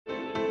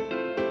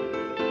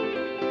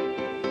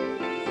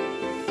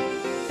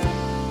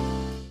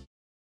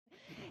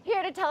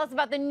to tell us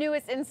about the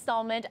newest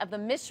installment of the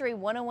Mystery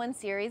 101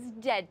 series,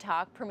 Dead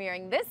Talk,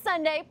 premiering this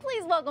Sunday.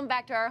 Please welcome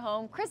back to our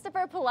home,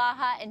 Kristoffer,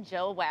 Polaha, and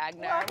Jill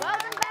Wagner. Welcome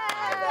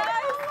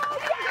back.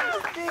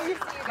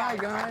 Hi,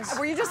 guys.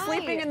 Were you just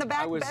sleeping in the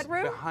back bedroom?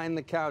 I was behind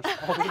the couch.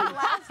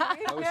 Last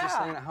week, I was just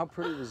saying, how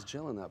pretty was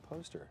Jill in that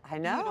poster? I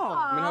know.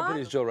 I mean, how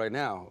pretty is Jill right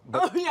now?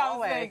 But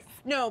Always.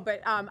 No,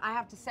 but I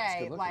have to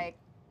say, like,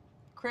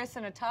 Chris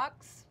in a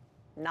tux.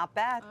 Not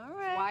bad. All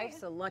right.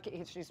 Wife's a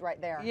lucky. She's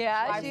right there.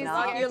 Yeah, Wife's she's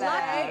not you're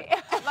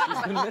bad.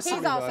 lucky.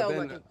 He's also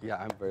lucky. Yeah,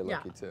 I'm very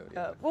lucky too.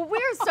 Yeah. Well,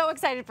 we're so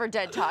excited for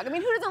Dead Talk. I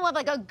mean, who doesn't love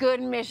like a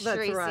good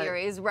mystery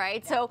series,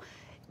 right? So,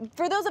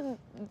 for those of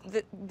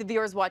the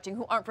viewers watching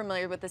who aren't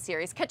familiar with the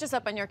series, catch us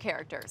up on your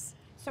characters.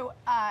 So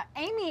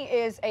Amy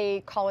is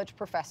a college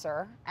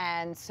professor,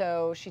 and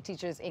so she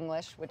teaches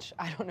English, which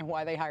I don't know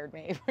why they hired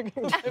me. If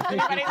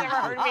anybody's ever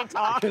heard me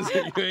talk. Because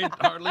you ain't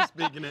hardly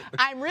speaking it.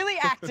 I'm really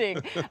acting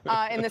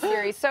in the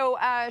series. So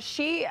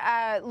she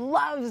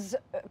loves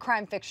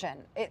crime fiction.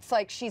 It's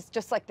like she's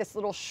just like this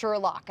little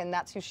Sherlock, and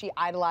that's who she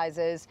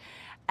idolizes.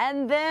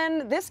 And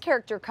then this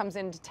character comes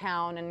into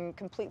town and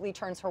completely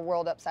turns her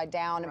world upside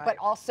down, but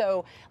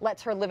also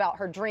lets her live out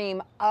her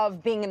dream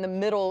of being in the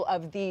middle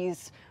of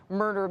these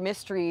murder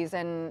mysteries.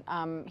 And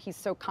he's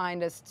so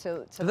kind as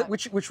to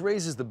which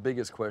raises the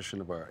biggest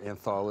question of our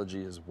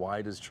anthology is,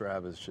 why does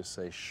Travis just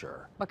say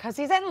sure? Because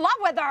he's in love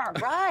with her.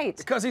 Right.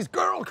 Because he's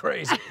girl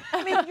crazy.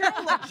 I mean, you're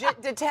a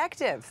legit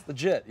detective.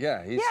 Legit,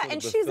 yeah. He's sort of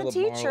and the she's a Philip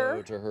teacher.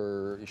 Marlowe to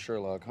her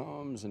Sherlock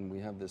Holmes, and we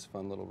have this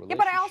fun little relationship.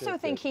 Yeah, but I also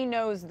think he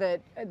knows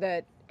that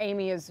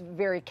Amy is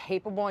very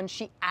capable, and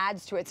she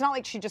adds to it. It's not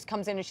like she just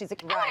comes in and she's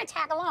like, I want to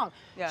tag along.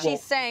 Yeah.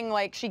 She's saying,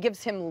 like, she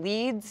gives him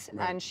leads,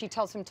 and she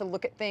tells him to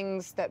look at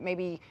things that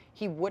maybe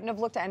he wouldn't have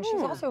looked at. And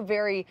she's also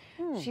very,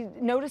 she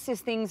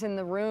notices things in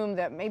the room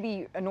that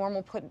maybe a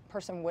normal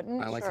person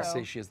wouldn't. I like to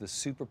say she has the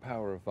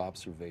superpower of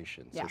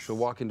observation. So Yes. she'll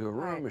walk into a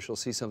room and she'll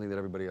see something that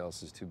everybody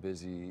else is too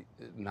busy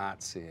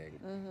not seeing.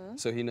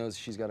 So he knows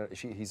she's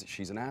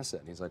an asset.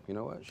 And he's like, you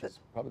know what? She's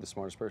probably the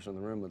smartest person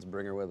in the room. Let's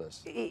bring her with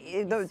us.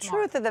 The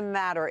truth of the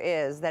matter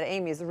is that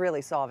Amy is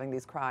really solving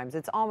these crimes.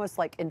 It's almost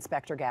like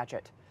Inspector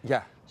Gadget.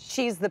 Yeah.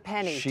 She's the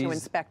Penny to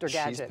Inspector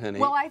Gadget. She's Penny.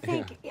 Well, I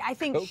think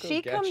Coco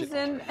she Gadget. comes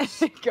in.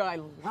 I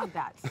love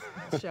that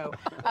show.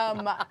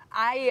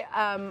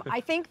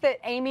 I think that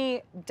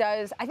Amy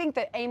does. I think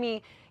that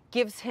Amy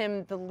gives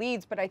him the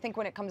leads, but I think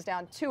when it comes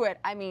down to it,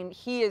 I mean,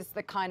 he is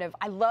the kind of.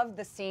 I love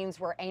the scenes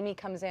where Amy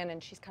comes in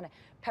and she's kind of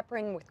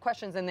peppering with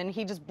questions, and then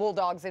he just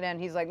bulldogs it in.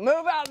 He's like,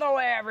 "Move out of the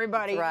way,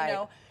 everybody!" Right. You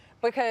know.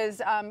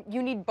 Because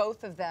you need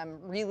both of them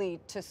really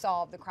to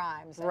solve the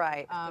crimes. And,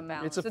 Right.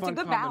 It's a fun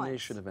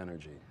combination of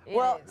energy.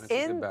 Well, It's a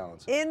good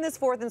balance. in this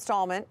fourth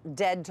installment,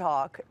 Dead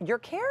Talk, your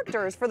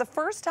characters, for the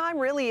first time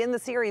really in the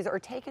series, are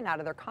taken out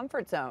of their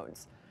comfort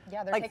zones.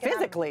 Yeah, they're like taken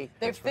physically.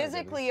 They're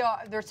physically,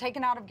 they're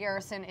taken out of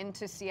Garrison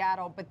into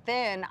Seattle. But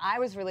then I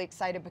was really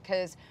excited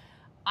because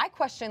I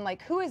questioned,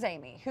 like, who is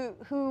Amy?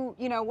 Who,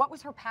 you know, what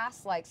was her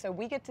past like? So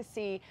we get to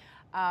see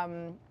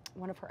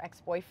one of her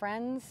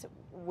ex-boyfriends,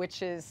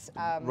 which is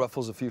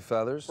Ruffles a few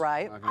feathers.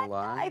 Right. Not gonna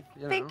lie.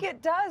 I think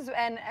it does,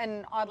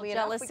 and oddly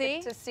enough, we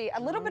get to see a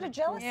little bit of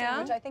jealousy,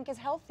 which I think is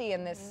healthy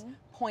in this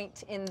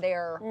point in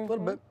their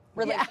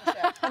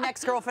relationship. An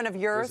ex-girlfriend of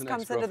yours There's an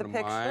comes into the ex-girlfriend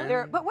of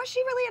picture. mine. But was she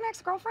really an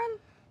ex-girlfriend?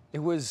 It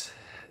was,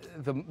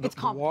 the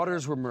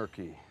waters were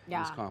murky. It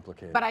was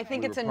complicated. But I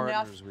think We it's were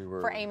enough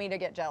partners, for Amy to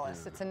get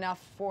jealous. It's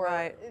enough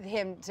for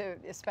him to,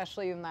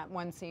 especially in that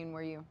one scene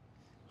where you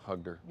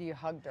hugged her.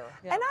 hugged her.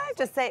 And I have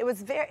to say,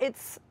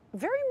 it's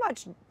very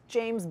much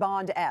James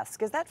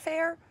Bond-esque. Is that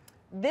fair?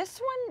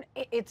 This one,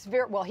 it's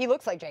very, well, he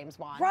looks like James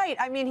Bond. Right.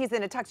 I mean, he's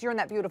in a tux. You're in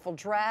that beautiful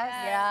dress.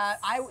 Yeah.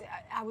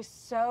 I was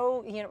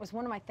so, you know, it was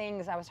one of my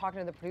things. I was talking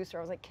to the producer.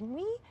 I was like,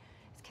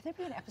 can there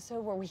be an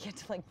episode where we get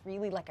to like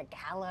really like a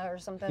gala or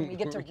something? We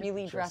get to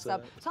really dress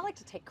up. So I like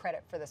to take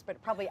credit for this,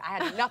 but probably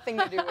I had nothing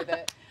to do with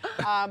it.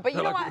 But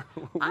you know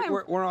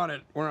what? We're on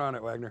it. We're on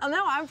it, Wagner. Oh,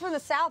 no, I'm from the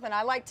South, and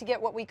I like to get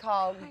what we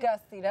call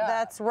gussied up.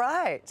 That's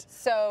right.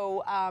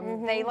 So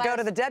they Go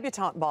to the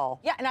debutante ball.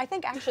 Yeah, and I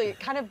think actually it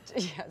kind of,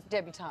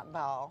 debutante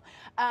ball.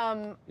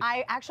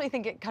 I actually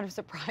think it kind of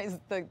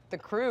surprised the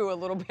crew a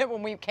little bit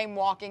when we came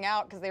walking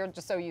out, because they were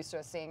just so used to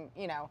us seeing,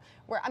 you know,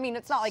 where, I mean,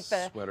 it's not like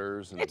the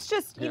sweaters. It's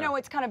just, you know,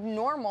 it's kind of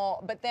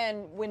normal, but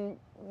then when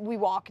we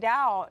walked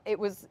out, it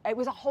was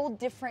a whole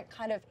different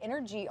kind of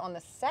energy on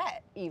the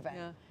set, even.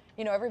 Yeah.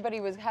 You know, everybody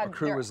had. Our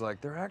crew was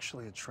like, they're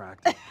actually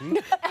attractive people.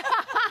 Look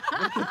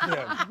at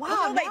them.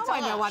 Wow, now I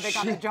know why they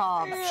got the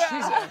job.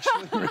 She's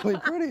actually really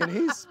pretty, and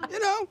he's, you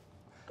know,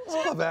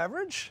 he's above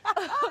average.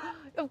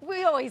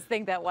 We always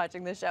think that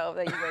watching the show,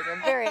 that you guys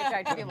are very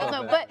attractive people.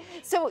 No, but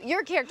so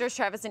your characters,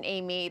 Travis and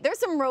Amy, there's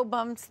some road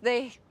bumps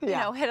they, you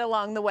know, hit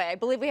along the way. I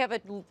believe we have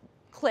a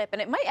clip,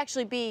 and it might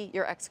actually be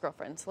your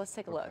ex-girlfriend. So let's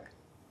take a look.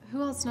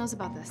 Who else knows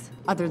about this?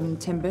 Other than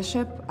Tim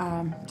Bishop,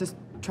 just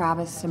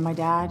Travis and my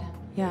dad.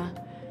 Yeah.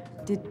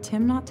 Did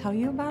Tim not tell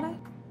you about it?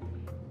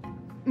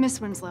 Miss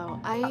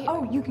Winslow,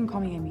 Oh, you can call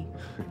me Amy.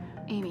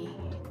 Amy,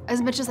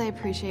 as much as I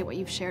appreciate what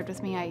you've shared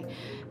with me,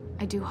 I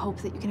I do hope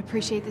that you can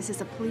appreciate this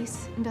as a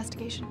police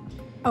investigation.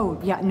 Oh,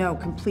 yeah, no,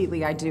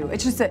 completely, I do.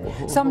 It's just that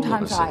Hold on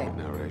sometimes a second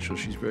now, Rachel.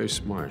 She's very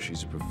smart.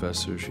 She's a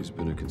professor. She's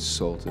been a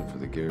consultant for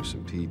the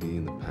Garrison PD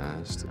in the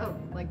past. Oh,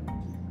 like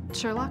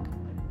Sherlock?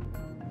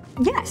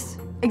 Yes,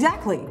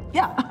 exactly,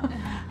 yeah.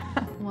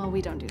 Well,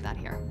 we don't do that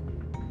here.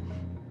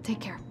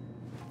 Take care.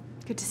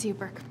 Good to see you,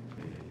 Burke.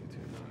 Yeah, you too,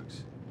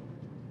 Knox.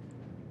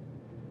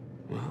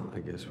 Well, I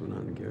guess we're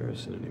not in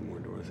Garrison anymore,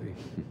 Dorothy.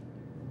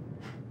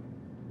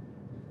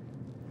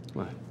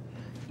 What?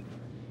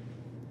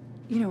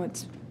 You know,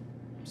 it's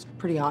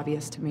pretty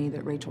obvious to me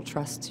that Rachel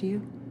trusts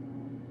you.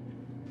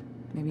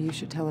 Maybe you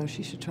should tell her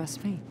she should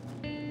trust me.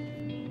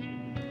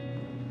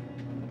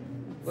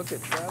 Look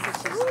at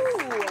Travis.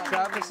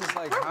 Travis is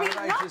like, how did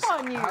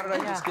I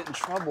just get in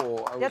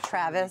trouble? I was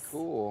Travis.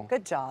 Really cool.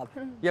 Good job.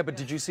 Yeah, but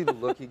did you see the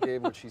look he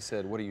gave when she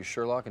said, "What are you,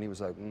 Sherlock?" And he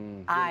was like,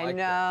 I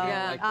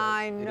know.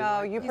 I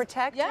know. You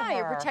protect her. Yeah,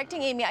 you're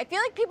protecting Amy. I feel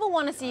like people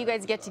want to see you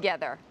guys get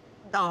together.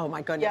 Oh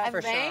my goodness,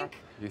 for sure.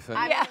 You think?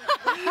 I mean,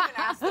 we even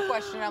asked the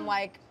question, I'm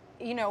like,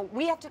 you know,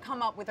 we have to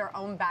come up with our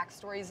own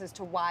backstories as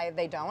to why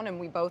they don't, and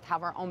we both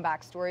have our own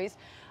backstories.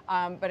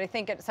 But I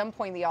think at some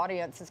point the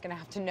audience is going to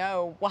have to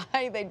know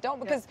why they don't,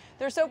 because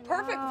they're so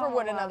perfect for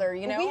one another,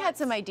 you know? We had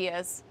some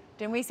ideas.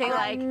 Didn't we say,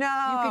 I like,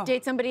 know. you could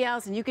date somebody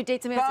else and you could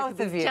date somebody else? Both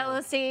There of could be you.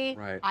 jealousy.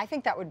 Right. I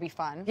think that would be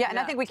fun. Yeah, and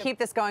I think we keep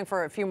this going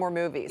for a few more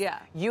movies. Yeah.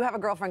 You have a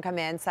girlfrild come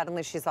in,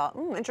 suddenly she's all,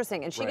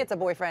 interesting, and she Right. gets a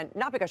boyfriend,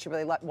 not because she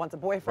really wants a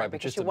boyfriend, Right, but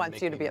because just she to wants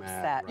make you to be me mad,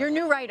 upset. right. Your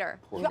new writer.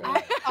 Poor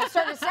guy. I was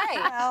starting to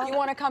say, you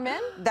want to come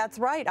in? That's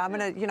right. I'm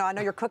gonna, I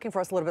know you're cooking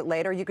for us a little bit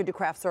later. You could do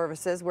craft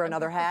services, wear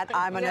another hat.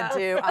 I'm gonna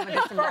do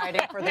some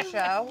writing for the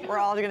show. We're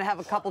all gonna have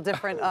a couple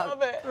different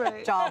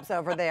jobs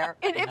over there.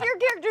 And if your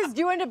characters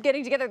do end up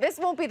getting together, this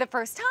won't be the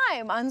first time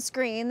on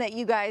screen that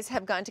you guys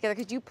have gotten together,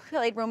 because you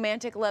played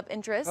romantic love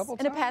interest Couple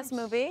in a past times.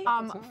 movie.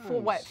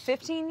 For what,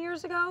 15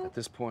 years ago? At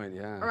this point,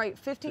 yeah. All right,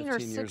 15 or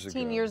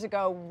 16 years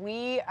ago,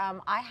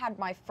 I had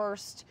my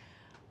first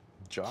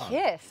Job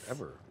kiss.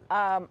 ever.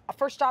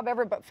 First job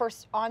ever, but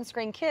first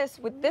on-screen kiss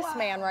with this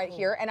man right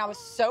here, and I was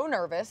so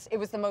nervous. It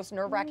was the most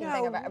nerve-wracking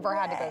thing I've ever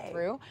had to go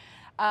through.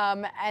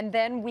 And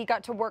then we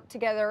got to work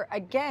together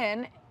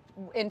again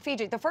in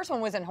Fiji. The first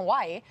one was in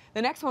Hawaii.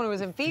 The next one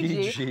was in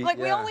Fiji. Like,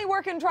 we only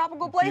work in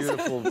tropical places.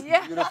 Beautiful,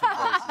 beautiful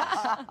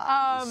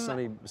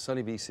places.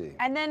 Sunny BC.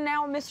 And then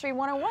now Mystery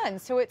 101.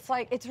 So it's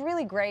like, it's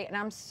really great, and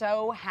I'm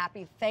so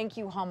happy. Thank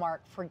you,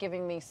 Hallmark, for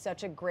giving me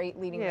such a great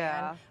leading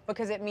man,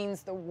 because it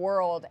means the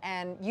world.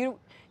 And you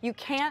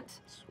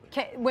can't,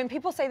 when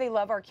people say they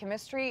love our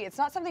chemistry, it's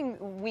not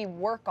something we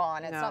work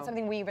on. It's not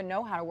something we even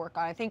know how to work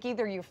on. I think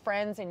either you're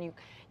friends and you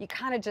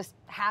kind of just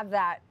have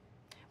that,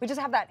 we just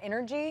have that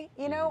energy,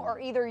 or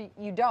either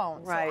you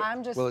don't. Right. So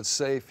I'm just. Well, it's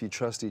safe. You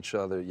trust each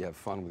other. You have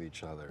fun with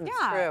each other. It's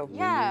true.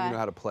 Yeah. You know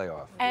how to play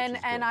off. And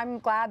I'm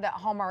glad that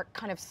Hallmark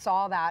kind of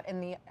saw that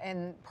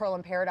in Pearl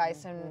in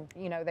Paradise, and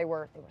they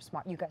were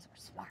smart. You guys were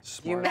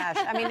smart. You mesh.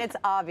 I mean, it's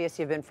obvious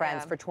you've been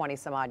friends for 20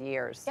 some odd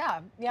years.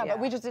 Yeah,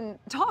 but we just didn't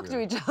talk to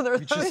each other.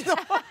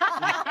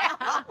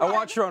 I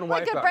watched her on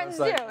Wipeout. good friends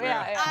do.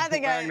 Yeah. I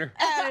think Wagner.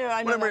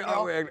 I know that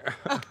girl. Wagner.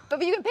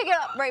 But if you can pick it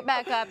up right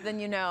back up, then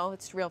you know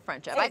it's real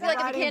friendship. I feel like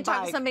if you can't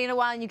talk to somebody in a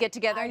while and you get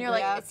together and you're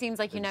like, it seems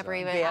like you never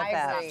even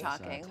BFFs.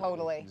 stopped talking.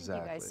 Totally.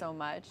 Thank you guys so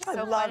much. I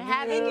So love fun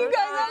having you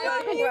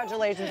guys.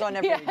 Congratulations on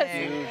everything.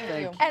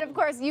 Thank you. And of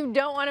course, you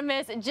don't want to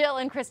miss Jill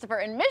and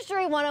Kristoffer in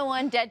Mystery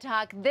 101 Dead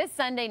Talk this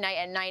Sunday night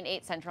at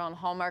 9/8 Central on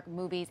Hallmark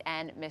Movies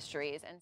and Mysteries.